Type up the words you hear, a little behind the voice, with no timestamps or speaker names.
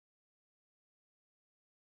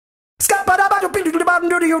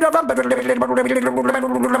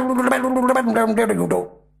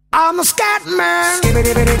I'm a scat man.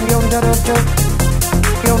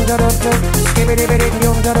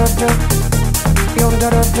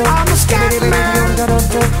 I'm a scat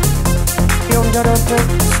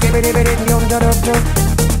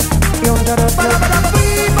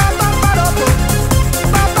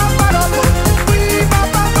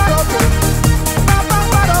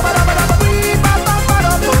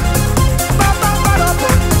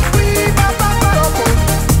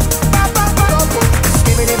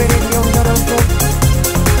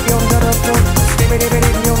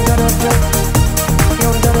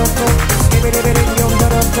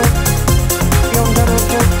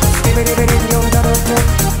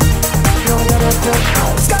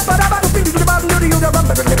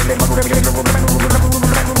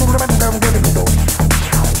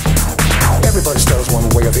Everybody stutters one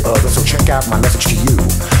way or the other, so check out my message to you.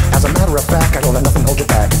 As a matter of fact, I don't let nothing hold you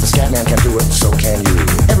back. If the scat man can do it, so can you.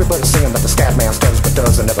 Everybody's saying that the scat man stutters but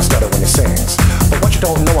does and never stutter when he sings. But what you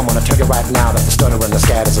don't know, I'm gonna tell you right now, that the stutter and the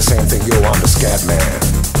scat is the same thing. Yo, I'm the scat man.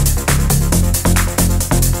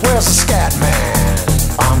 Where's the scat man?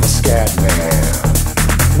 I'm the scat man.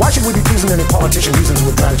 Why should we be pleasing any politician reasons who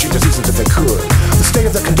would try to cheat the seasons if they could? The state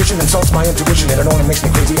of the condition insults my intuition, and it only makes me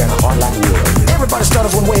crazy and hard like wood. Everybody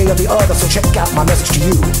stutters one way or the other, so check out my message to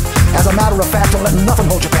you. As a matter of fact, don't let nothing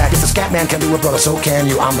hold you back. If the scat man can do it, brother, so can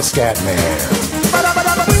you. I'm the scat man.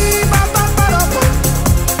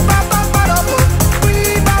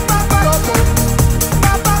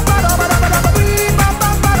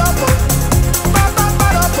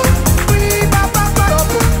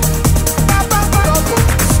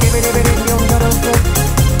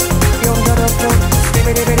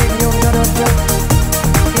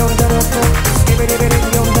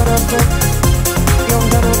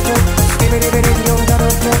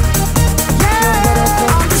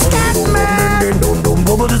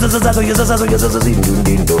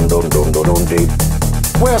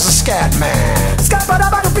 Where's the scat man?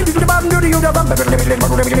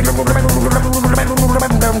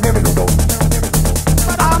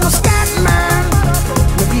 I'm a scat man.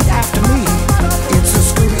 Repeat after me. It's a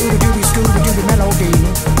Scooby-Dooby melody.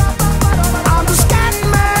 I'm the scat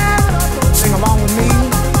man. Sing along with me.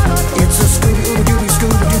 It's a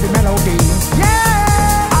Scooby-Dooby melody.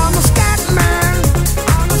 Yeah, I'm a scat man.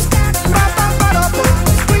 I'm a scat man.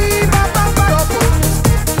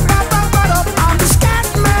 I'm the scat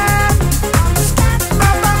man.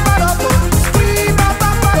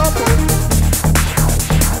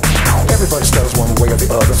 Everybody stutters one way or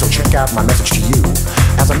the other, so check out my message to you.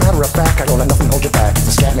 As a matter of fact, I don't let nothing hold you back. If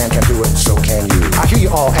the scat man can do it, so can you. I hear you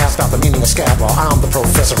all ask about the meaning of scat. Well, I'm the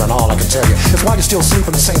professor, and all I can tell you is why you're still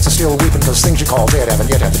sleeping, the saints are still weeping, because things you call dead haven't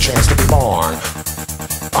yet had the chance to be born.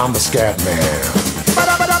 I'm the scat man.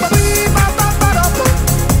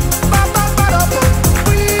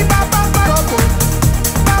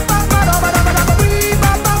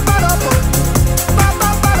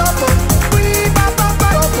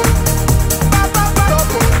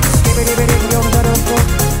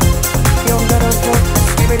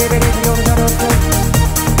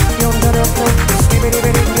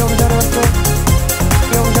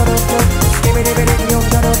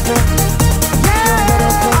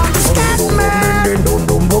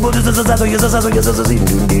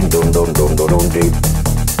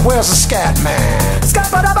 Where's the scat man?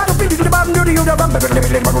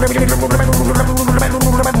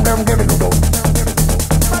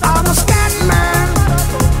 I'm a scat man.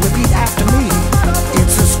 Repeat after me.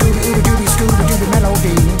 It's a Scooby-Dooby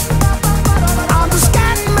melody. I'm the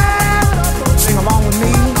scat man. Sing along with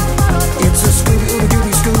me. It's a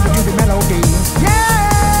Scooby-Dooby melody.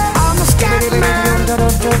 Yeah, I'm a scat man.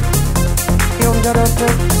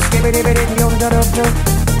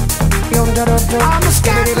 I'm a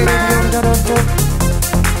scat man.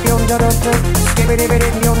 Give it